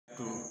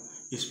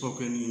to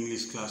spoken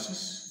English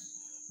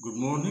classes. Good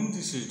morning,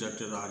 this is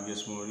Dr.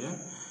 Maurya.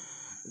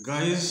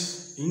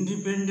 Guys,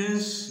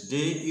 Independence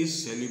Day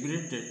is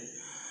celebrated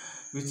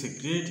with a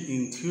great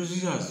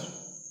enthusiasm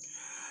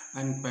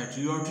and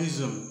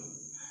patriotism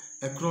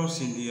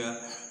across India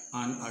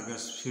on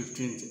August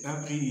 15th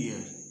every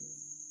year.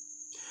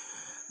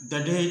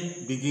 The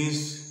day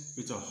begins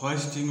with the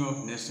hoisting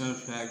of national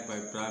flag by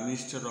Prime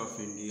Minister of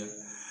India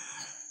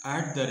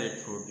at the Red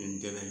Fort in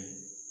Delhi,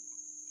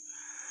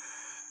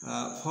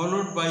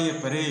 followed by a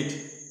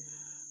parade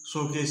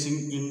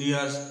showcasing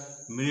India's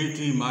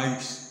military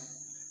might,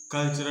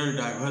 cultural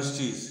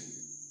diversities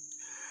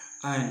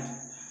and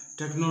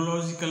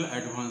technological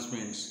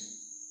advancements.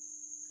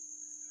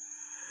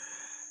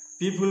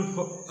 People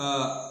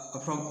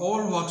from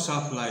all walks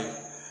of life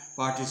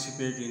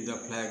participate in the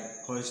flag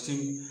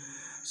hoisting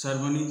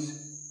ceremonies,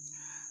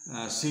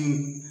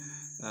 sing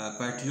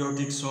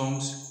patriotic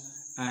songs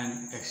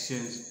and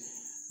exchange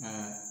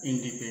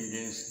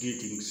independence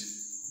greetings.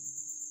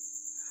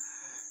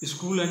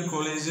 School and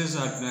colleges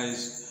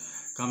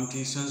organize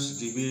competitions,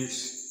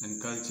 debates and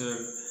cultural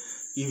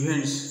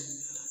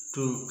events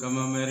to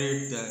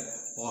commemorate the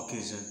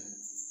occasion.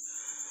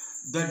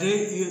 The day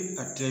is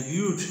a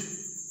tribute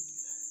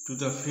to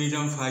the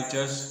freedom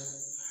fighters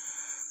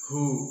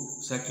who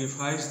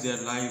sacrificed their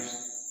lives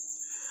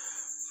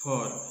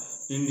for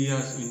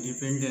India's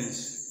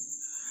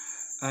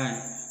independence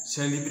and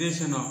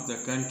celebration of the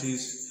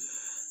country's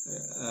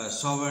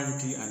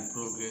sovereignty and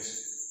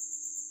progress.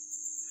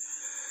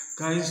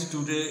 Guys,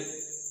 today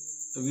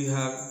we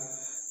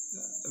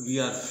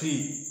are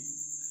free.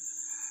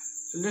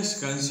 Let's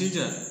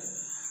consider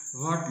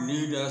what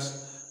leads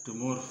us to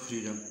more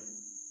freedom.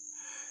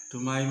 To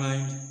my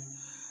mind,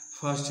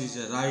 first is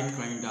the right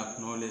kind of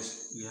knowledge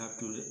we have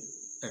to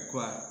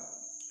acquire.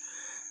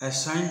 A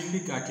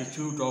scientific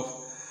attitude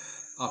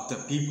of the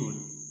people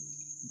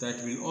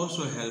that will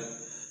also help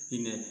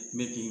in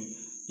making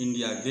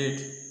India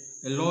great.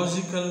 A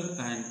logical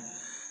and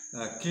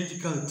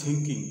critical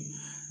thinking,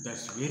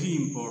 that's very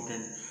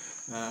important.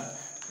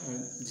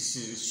 This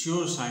is a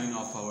sure sign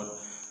of our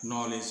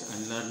knowledge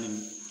and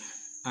learning,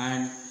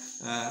 and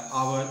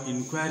our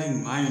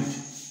inquiring mind.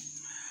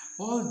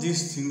 All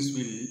these things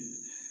will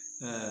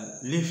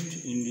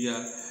lift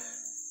India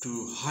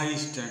to high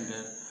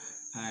standard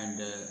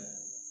and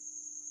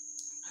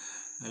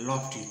a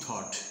lofty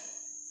thought.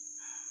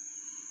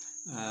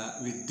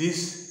 With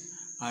this,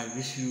 I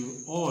wish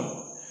you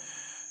all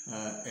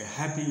a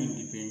happy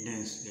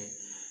Independence Day.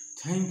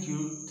 Thank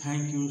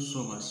you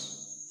so much.